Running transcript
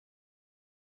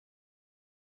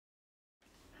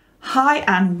Hi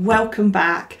and welcome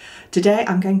back. Today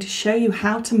I'm going to show you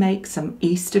how to make some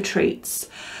Easter treats.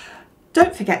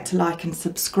 Don't forget to like and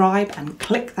subscribe and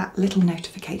click that little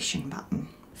notification button.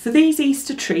 For these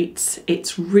Easter treats,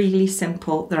 it's really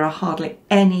simple. There are hardly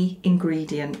any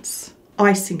ingredients.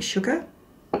 Icing sugar,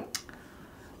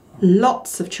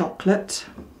 lots of chocolate,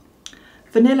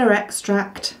 vanilla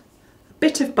extract, a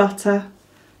bit of butter,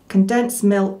 condensed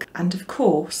milk, and of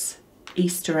course,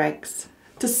 Easter eggs.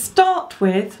 To start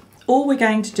with, all we're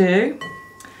going to do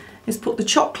is put the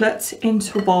chocolate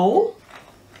into a bowl,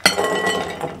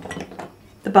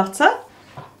 the butter,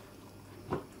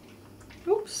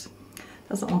 oops,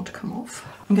 doesn't want to come off.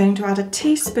 I'm going to add a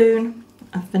teaspoon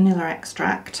of vanilla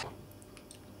extract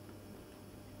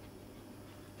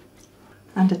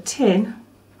and a tin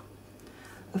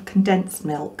of condensed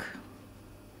milk.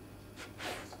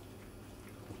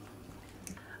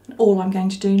 All I'm going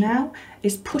to do now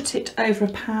is put it over a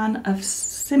pan of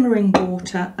simmering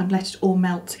water and let it all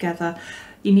melt together.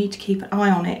 You need to keep an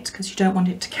eye on it because you don't want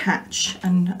it to catch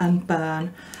and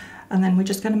burn. And then we're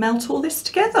just going to melt all this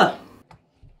together.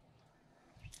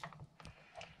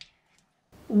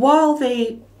 While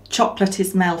the chocolate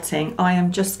is melting, I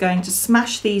am just going to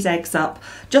smash these eggs up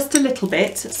just a little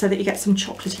bit so that you get some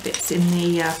chocolatey bits in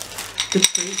the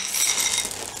treats.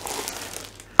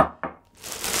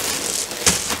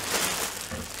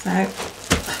 So,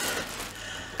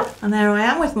 and there I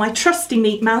am with my trusty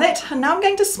meat mallet, and now I'm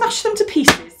going to smash them to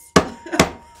pieces.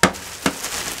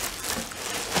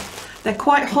 They're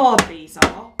quite hard, these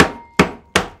are.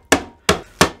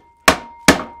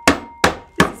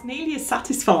 This is nearly as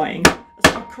satisfying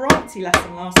as my karate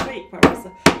lesson last week where I was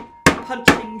punch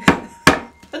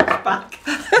back.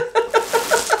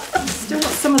 Still got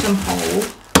some of them whole.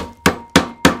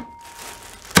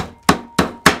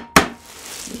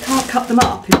 You can't cut them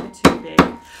up if they're too big.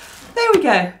 There we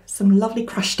go, some lovely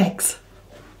crushed eggs.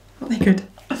 Aren't they good?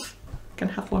 Can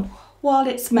have one. While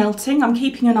it's melting, I'm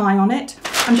keeping an eye on it.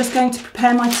 I'm just going to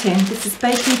prepare my tin. This is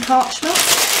baking parchment.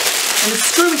 I'm going to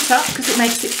screw it up because it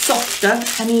makes it softer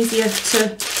and easier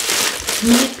to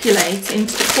manipulate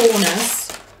into the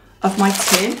corners of my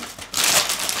tin.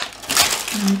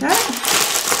 There we go.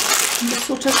 And just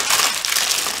sort of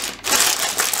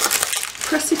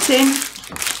press it in.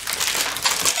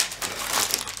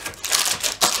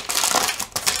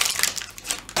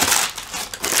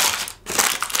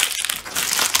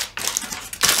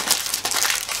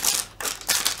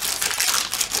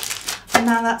 And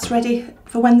now that's ready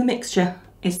for when the mixture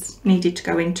is needed to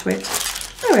go into it.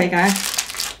 There we go.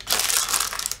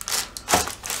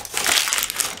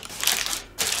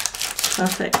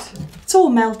 Perfect. It's all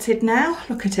melted now.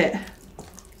 Look at it.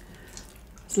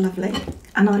 It's lovely.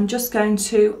 And I'm just going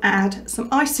to add some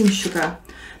icing sugar.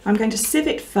 I'm going to sieve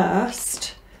it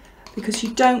first because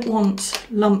you don't want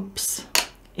lumps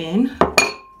in.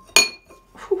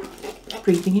 Whew,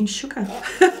 breathing in sugar.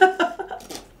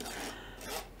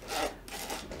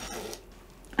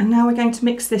 And now we're going to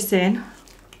mix this in.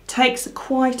 Takes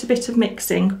quite a bit of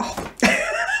mixing. Oh,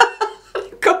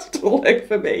 I've got it all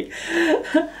over me.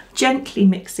 Gently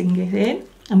mixing it in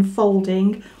and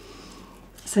folding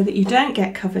so that you don't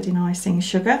get covered in icing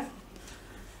sugar.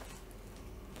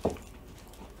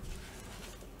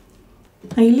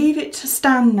 Now you leave it to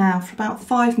stand now for about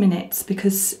 5 minutes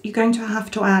because you're going to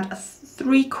have to add a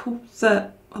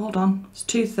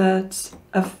 2/3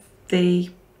 of the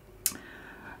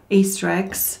Easter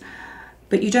eggs,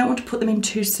 but you don't want to put them in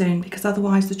too soon because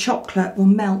otherwise the chocolate will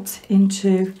melt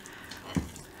into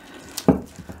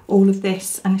all of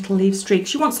this and it'll leave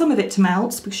streaks. You want some of it to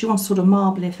melt because you want a sort of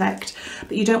marble effect,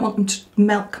 but you don't want them to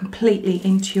melt completely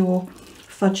into your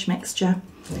fudge mixture.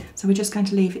 So we're just going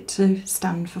to leave it to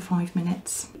stand for 5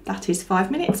 minutes. That is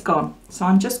 5 minutes gone. So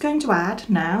I'm just going to add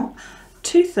now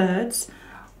 2/3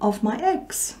 of my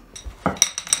eggs.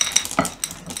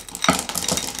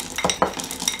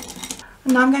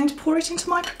 And now I'm going to pour it into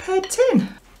my prepared tin.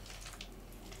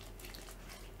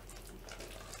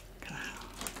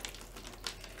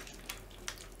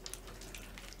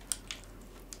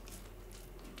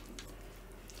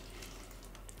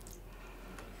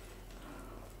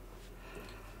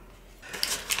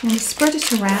 I'm going to spread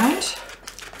it around,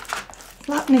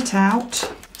 flatten it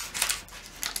out,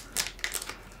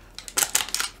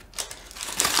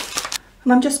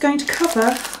 and I'm just going to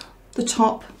cover the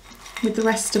top with the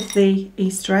rest of the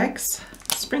Easter eggs,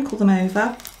 sprinkle them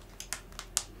over.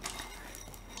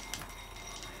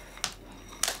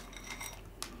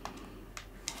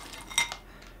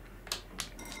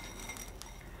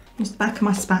 Use the back of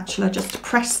my spatula just to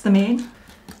press them in.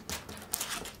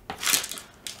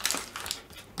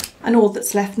 And all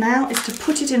that's left now is to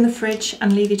put it in the fridge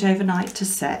and leave it overnight to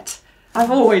set.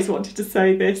 I've always wanted to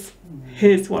say this.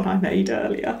 Here's one I made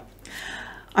earlier.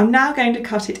 I'm now going to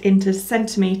cut it into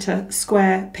centimetre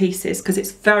square pieces because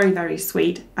it's very, very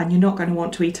sweet and you're not going to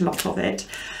want to eat a lot of it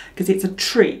because it's a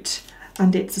treat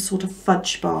and it's a sort of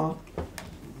fudge bar.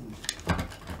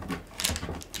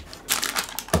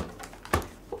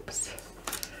 Oops.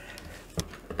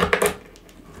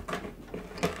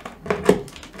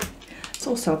 It's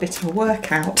also a bit of a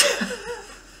workout.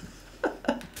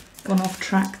 Gone off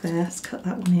track there, let's cut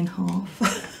that one in half.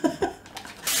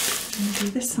 And do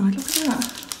this side, look at that.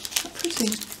 Isn't that pretty?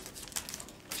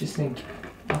 Just think,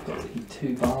 I've got to eat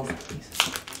 2 bars of these.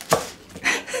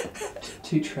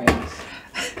 2 trays. I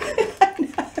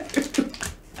know.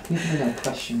 People are going to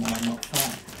question why I'm not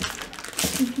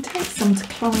fat. You can take some to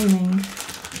climbing.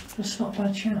 That's not a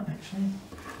bad chat, actually.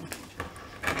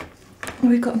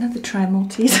 We've got another tray of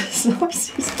Maltesers.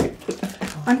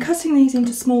 I'm cutting these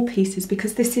into small pieces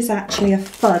because this is actually a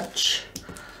fudge.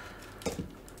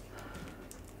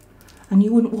 And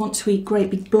you wouldn't want to eat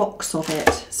great big blocks of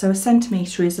it. So a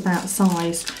centimetre is about the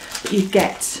size that you'd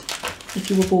get if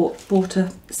you were bought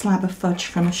a slab of fudge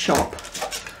from a shop.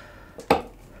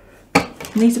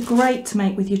 And these are great to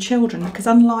make with your children because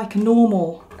unlike a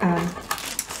normal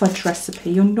fudge recipe,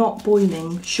 you're not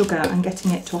boiling sugar and getting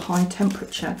it to a high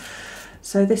temperature.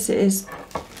 So this is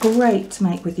great to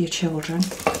make with your children.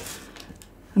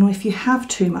 And if you have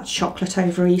too much chocolate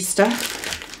over Easter,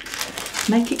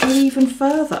 make it go even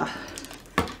further.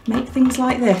 Make things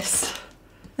like this.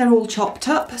 They're all chopped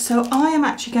up, so I am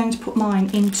actually going to put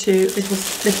mine into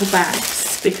little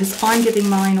bags because I'm giving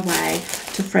mine away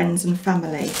to friends and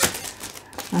family.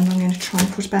 And I'm going to try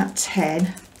and put about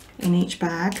 10 in each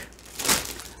bag.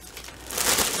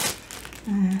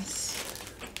 Yes.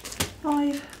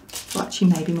 5. Well,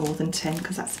 actually maybe more than 10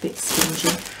 because that's a bit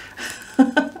stingy.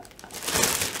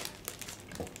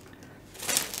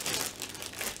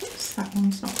 Oops, that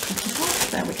one's not cut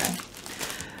off. There we go.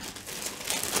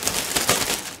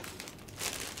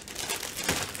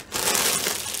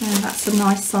 And that's a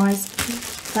nice sized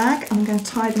bag. I'm going to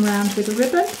tie them around with a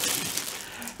ribbon.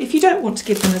 If you don't want to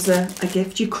give them as a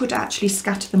gift, you could actually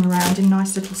scatter them around in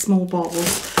nice little small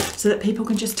bowls so that people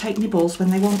can just take nibbles when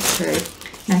they want to.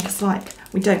 You know, because like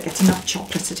we don't get enough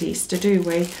chocolate at Easter, do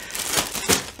we?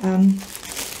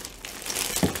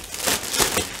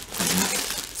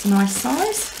 It's a nice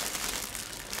size.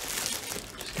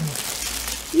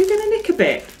 You're going to nick a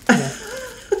bit. Yeah.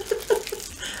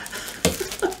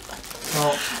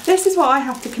 Well, this is what I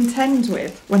have to contend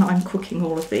with when I'm cooking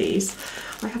all of these.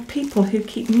 I have people who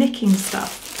keep nicking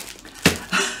stuff.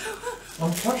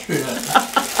 I'm frustrated.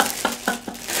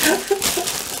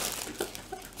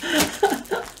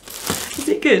 Is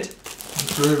it good?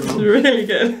 It's really, Really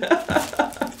good.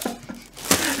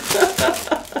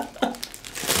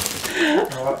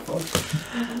 alright, folks.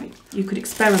 You could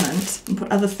experiment and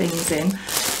put other things in,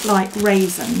 like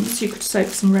raisins. You could soak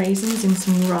some raisins in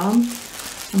some rum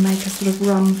and make a sort of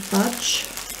rum fudge.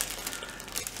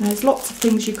 And there's lots of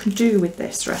things you can do with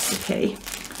this recipe.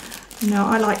 You know,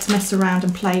 I like to mess around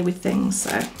and play with things,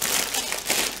 so.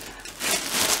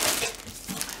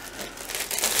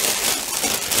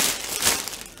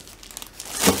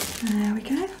 There we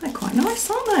go. They're quite nice,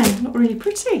 aren't they? Not really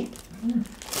pretty.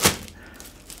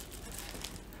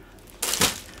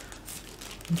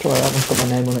 Try that one's got my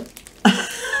name on it.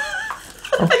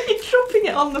 You're dropping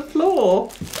it on the floor.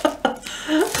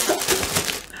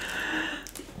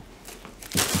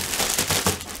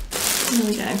 There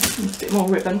we go. Needs a bit more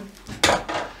ribbon.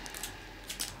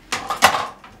 I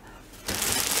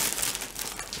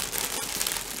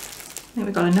think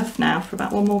we've got enough now for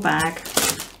about one more bag.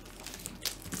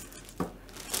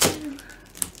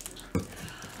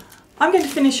 I'm going to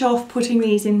finish off putting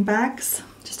these in bags.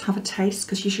 Just have a taste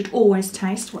because you should always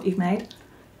taste what you've made.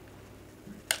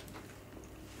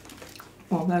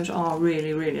 Well, those are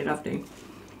really, really lovely.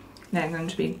 They're going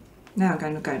to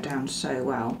go down so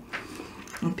well.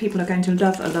 And people are going to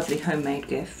love a lovely homemade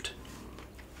gift.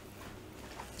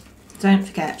 Don't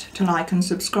forget to like and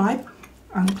subscribe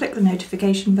and click the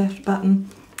notification button,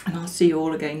 and I'll see you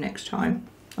all again next time.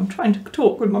 I'm trying to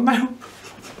talk with my mouth.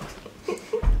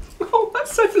 Oh,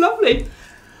 that's so lovely.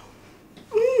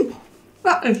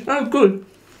 That is so good.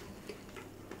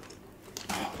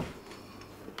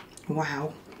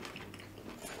 Wow.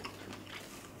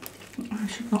 I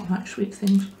should not like sweet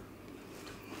things.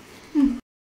 Can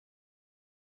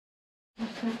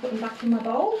I put them back in my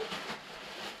bowl? I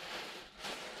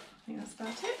think that's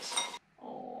about it.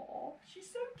 Oh,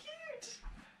 she's so cute.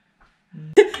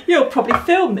 You'll probably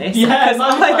film this. Yeah, because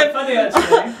that's quite funny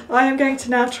actually. I am going to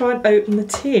now try and open the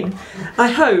tin. I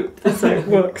hope this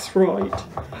works right.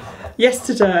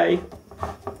 Yesterday,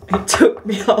 it took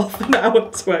me half an hour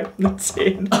to open the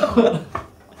tin.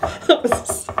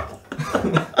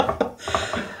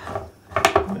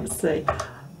 Let's see.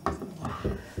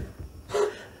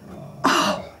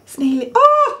 Oh, it's nearly.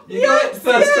 Oh, You got it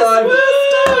first time.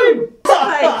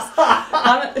 Thanks.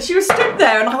 And she was stood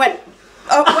there, and I went.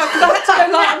 Oh, well, because I had to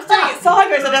go like I was doing it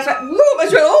sideways, and I just went.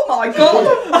 Oh my god!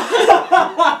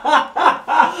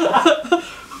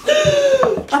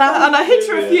 and I hit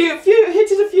her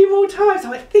hit it a few more times. I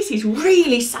went. This is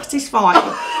really satisfying.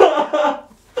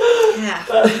 Yeah.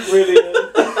 That's brilliant.